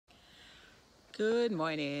Good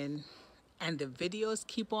morning, and the videos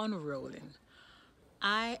keep on rolling.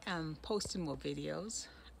 I am posting more videos.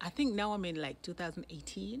 I think now I'm in like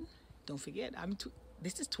 2018. Don't forget,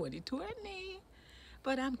 this is 2020,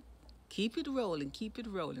 but I'm keep it rolling, keep it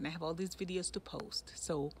rolling. I have all these videos to post,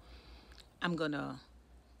 so I'm gonna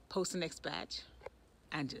post the next batch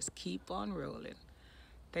and just keep on rolling.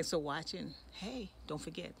 Thanks for watching. Hey, don't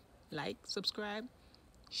forget, like, subscribe,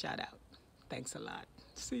 shout out. Thanks a lot.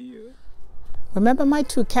 See you. Remember my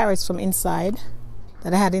 2 carrots from inside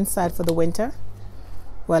that I had inside for the winter?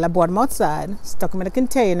 Well, I brought them outside, stuck them in a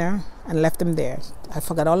container, and left them there. I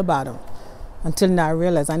forgot all about them until now I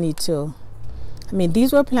realized I need to.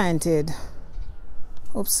 These were planted.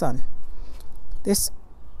 Oops, son.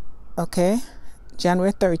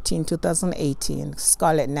 January 13, 2018.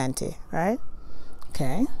 Scarlet Nanty, right?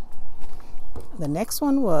 Okay. The next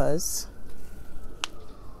one was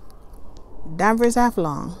Danvers Half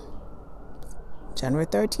Long. January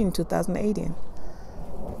 13, 2018.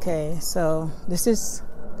 Okay, so this is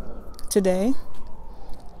today.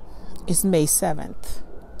 It's May 7th.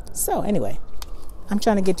 So anyway, I'm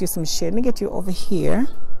trying to get you some shade. Let me get you over here,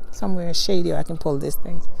 somewhere shady, I can pull this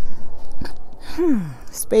thing.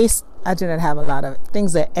 Space, I do not have a lot of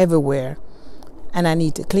things are everywhere, and I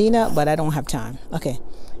need to clean up, but I don't have time. Okay,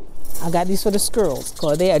 I got these for the squirrels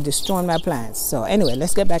because they are destroying my plants. So anyway,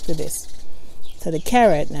 let's get back to this. So the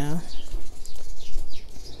carrot now.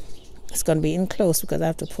 It's going to be in close because I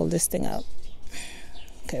have to pull this thing out.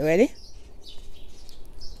 Okay, ready?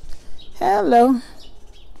 Hello.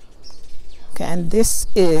 Okay, and this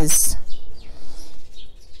is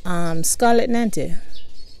Scarlet Nanty.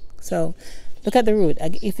 So look at the root.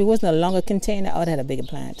 If it wasn't a longer container, I would have had a bigger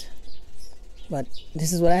plant. But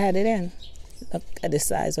this is what I had it in. Look at the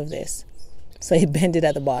size of this. So he bent it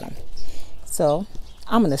at the bottom. So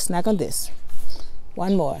I'm going to snack on this.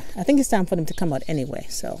 One more. I think it's time for them to come out anyway,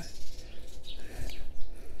 so.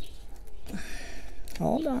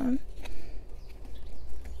 Hold on.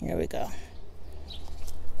 Here we go.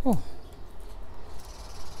 Oh.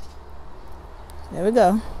 There we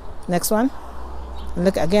go. Next one. And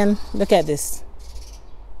look again. Look at this.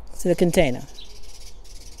 See the container.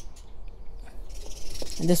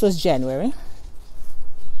 And this was January.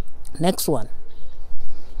 Next one.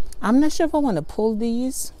 I'm not sure if I want to pull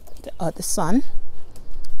these out the sun.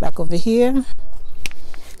 Back over here.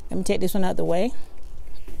 Let me take this one out of the way.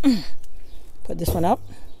 Put this one up.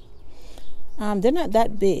 They're not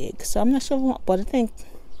that big, so I'm not sure, but I think,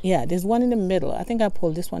 yeah, there's one in the middle. I think I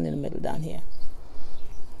pulled this one in the middle down here.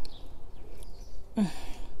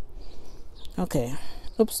 Okay.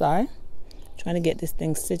 Oops, sorry. Trying to get this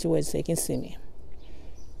thing situated so you can see me.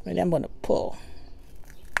 Ready? I'm going to pull.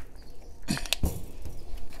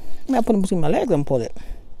 I put it between my legs and pull it.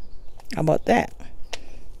 How about that?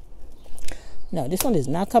 No, this one is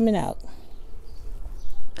not coming out.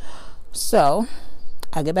 So,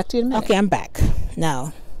 I'll get back to you in a minute. Okay, I'm back.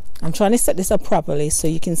 Now, I'm trying to set this up properly so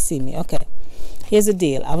you can see me. Okay, here's the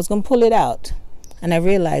deal. I was going to pull it out, and I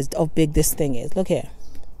realized how big this thing is. Look here.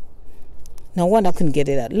 No wonder I couldn't get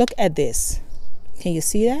it out. Look at this. Can you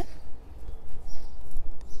see that?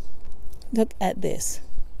 Look at this.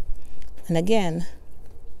 And again,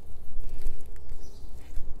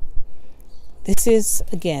 this is,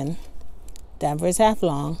 again, Danvers Half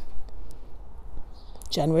Long.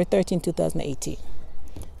 January 13, 2018.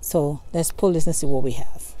 So let's pull this and see what we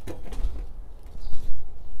have.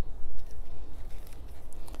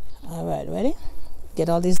 All right, ready? Get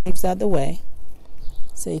all these leaves out of the way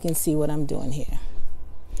so you can see what I'm doing here.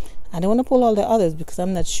 I don't want to pull all the others because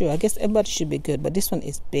I'm not sure. I guess everybody should be good, but this one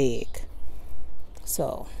is big.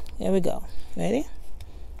 So here we go. Ready?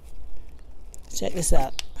 Check this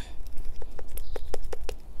out.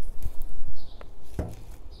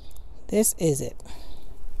 This is it.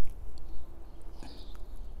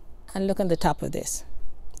 And look on the top of this.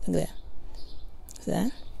 Look there. See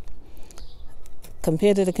that?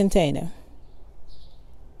 Compared to the container.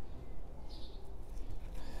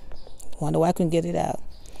 Wonder why I couldn't get it out.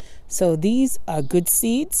 So these are good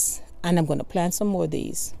seeds, and I'm going to plant some more of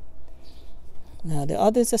these. Now the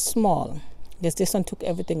others are small. I guess this one took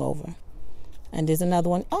everything over. And there's another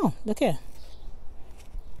one. Oh, look here.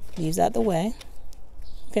 Leaves out the way.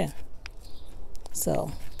 Okay.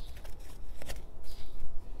 So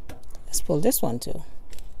let's pull this one too.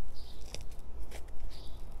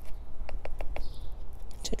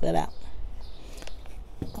 Check that out.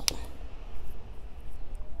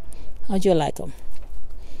 How'd you like them?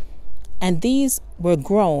 And these were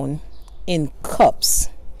grown in cups.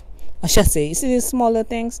 I should say, you see these smaller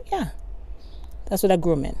things? Yeah, that's what I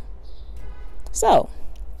grew them in. So,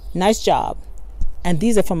 nice job. And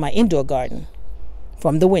these are from my indoor garden.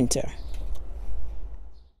 from the winter.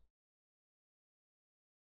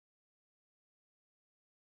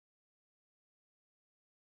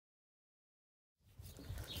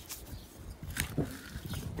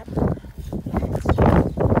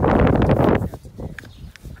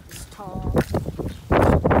 It's tall.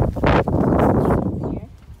 Here.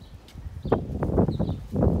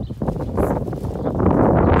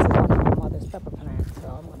 Pepper plant, so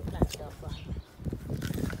I'm going to plant stuff for her.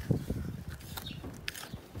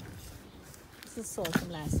 This is soil from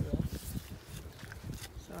last year.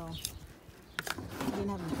 So I didn't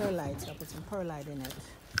have any perlite, so I put some perlite in it.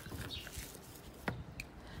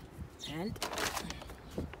 And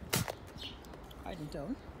ardent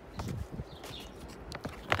tone.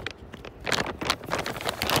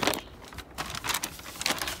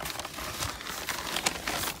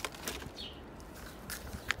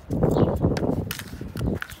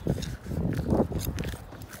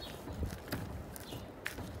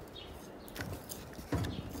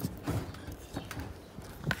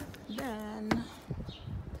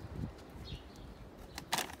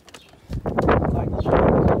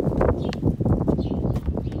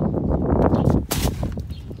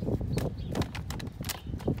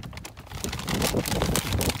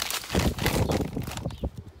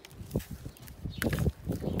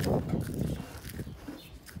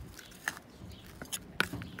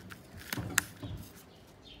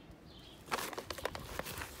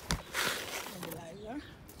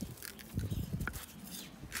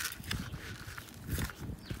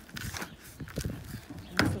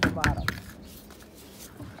 Bottom.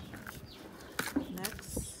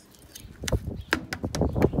 Next,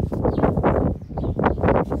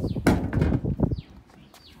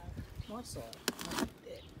 more soil.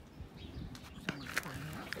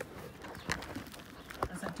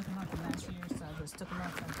 As I took them out from last year, so I just took them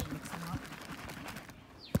out and mix them up.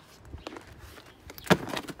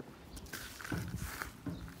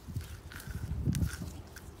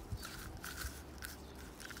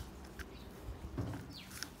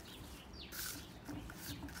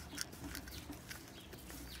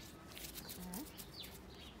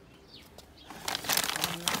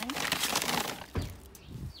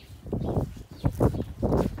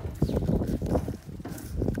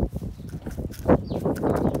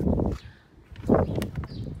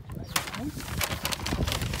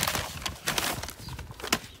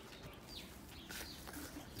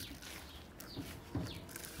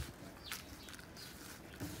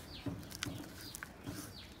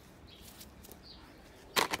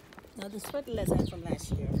 Now this fertilizer from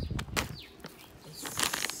last year is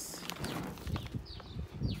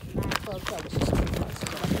 912 which is too much,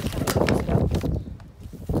 but I'm just trying to mix it up.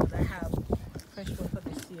 I have fresh wood for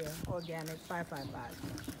this year, organic 555.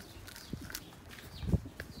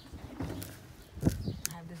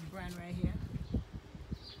 I have this brand right here,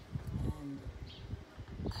 and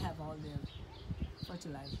I have all the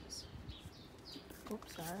fertilizers.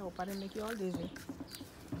 Oops, sorry, I hope I didn't make you all dizzy.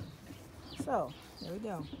 So, there we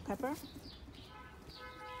go. Pepper.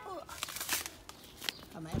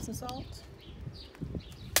 Got my Epsom salt.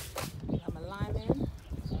 Got my lime in.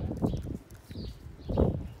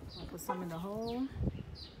 I'll put some in the hole.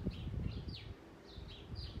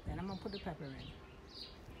 Then I'm going to put the pepper in.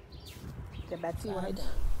 Get back to you.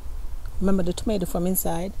 Remember the tomato from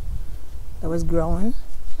inside that was growing?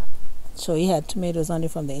 So he had tomatoes on it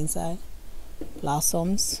from the inside.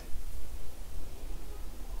 Blossoms.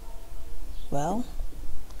 Well,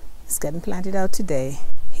 it's getting planted out today.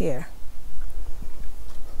 Here.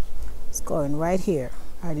 It's going right here.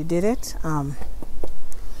 I already did it.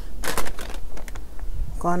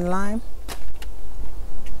 Corn lime.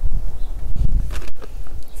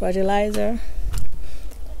 Fertilizer.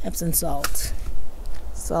 Epsom salt.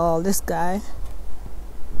 So this guy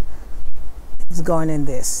is going in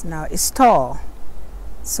this. Now it's tall.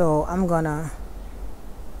 So I'm gonna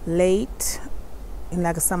lay it in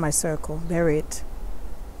like a semicircle, bury it,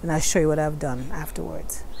 and I'll show you what I've done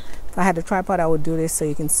afterwards. If I had a tripod, I would do this so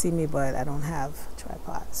you can see me, but I don't have a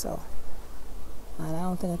tripod, so and I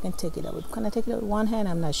don't think I can take it out. Can I take it out with one hand?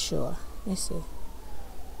 I'm not sure. Let me see.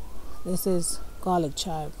 This is garlic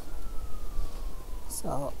chive,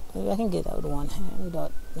 so maybe I can get it out with one hand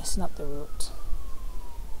without messing up the root.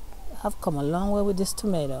 I've come a long way with this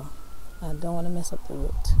tomato. I don't want to mess up the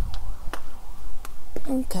root.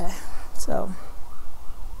 Okay, so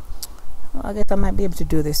I guess I might be able to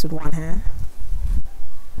do this with one hand.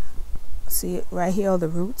 See right here, all the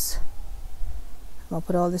roots. I'm gonna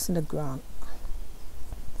put all this in the ground.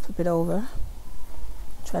 Flip it over.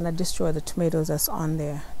 Trying to destroy the tomatoes that's on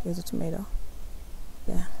there. Here's a tomato.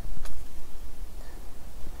 Yeah.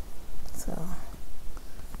 So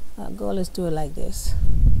Our goal is to do it like this.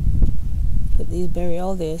 Put these, bury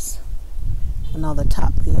all this, and all the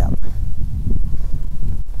top be up.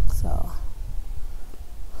 So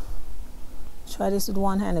try this with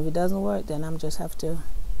one hand. If it doesn't work, then I'm just have to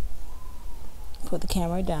put the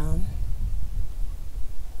camera down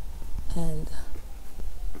and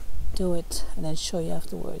do it, and then show you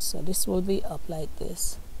afterwards. So this will be up like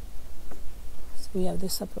this. So we have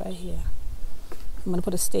this up right here. I'm gonna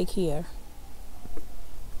put a stake here.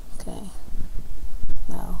 Okay.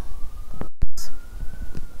 Now,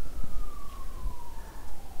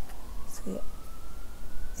 see,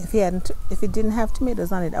 if it didn't have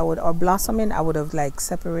tomatoes on it, or blossoming, I would have like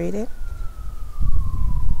separated.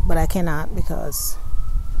 But I cannot because,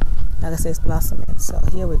 like I said, it's blossoming. So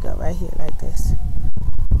here we go, right here, like this.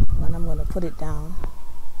 And I'm gonna put it down.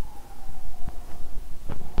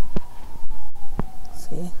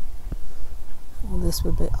 See, all this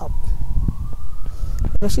will be up.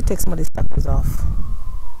 Maybe I should take some of these peppers off.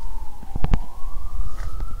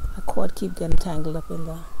 My cord keep getting tangled up in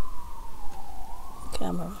the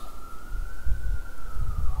camera.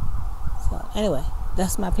 So anyway,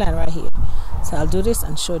 that's my plan right here. So I'll do this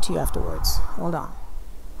and show it to you afterwards. Hold on.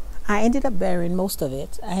 I ended up burying most of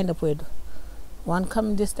it. I ended up with one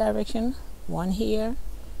coming this direction, one here,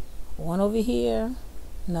 one over here,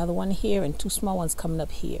 another one here, and two small ones coming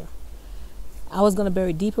up here. I was going to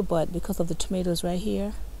bury deeper, but because of the tomatoes right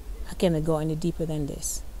here, I can't go any deeper than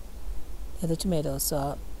this. They're the tomatoes,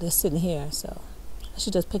 so they're sitting here, so I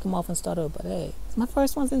should just pick them off and start over. But hey, it's my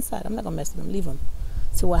first ones inside. I'm not going to mess with them. Leave them.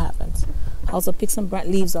 See what happens. I also pick some burnt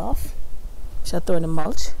leaves off. Should I throw in the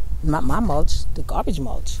mulch? Not my mulch, the garbage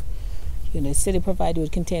mulch. You know, the city provided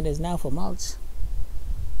with containers now for mulch.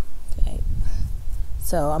 Okay.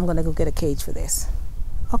 So I'm going to go get a cage for this.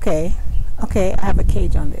 Okay, I have a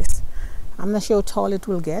cage on this. I'm not sure how tall it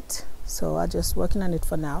will get, so I'm just working on it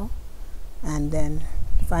for now. And then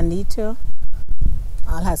if I need to,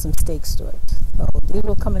 I'll have some stakes to it. So these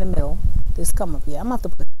will come in the middle. This come up here. I'm going to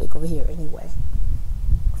have to put a stake over here anyway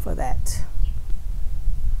for that.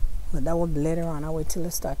 But that will be later on. I'll wait till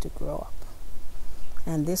it start to grow up.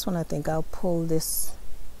 And this one, I think I'll pull this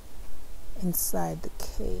inside the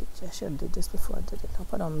cage. I should have did this before I did it.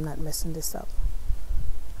 Hope I'm not messing this up.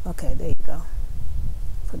 Okay, there you go.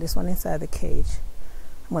 Put this one inside the cage.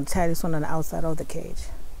 I'm going to tie this one on the outside of the cage.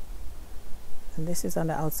 And this is on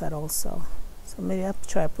the outside also. So maybe I'll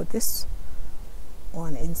try to put this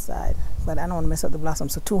one inside. But I don't want to mess up the blossom.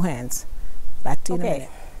 So 2 hands. Back to you in a minute.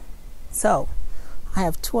 So I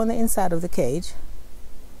have 2 on the inside of the cage.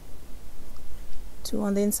 2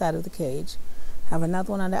 on the inside of the cage. I have another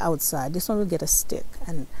one on the outside. This one will get a stick.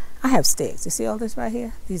 And I have sticks. You see all this right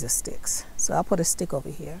here? These are sticks. So I'll put a stick over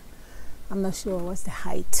here. I'm not sure what's the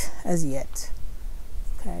height as yet.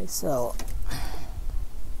 Okay, so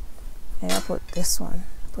and I'll put this one.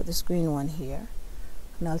 Put this green one here.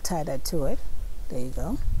 And I'll tie that to it. There you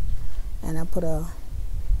go. And I'll put a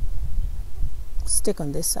stick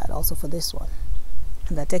on this side also for this one.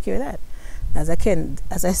 And I'll take care of that. As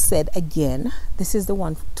I said again, this is the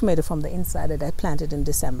one tomato from the inside that I planted in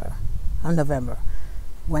November.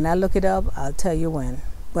 When I look it up, I'll tell you when.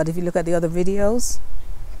 But if you look at the other videos,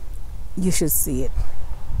 you should see it.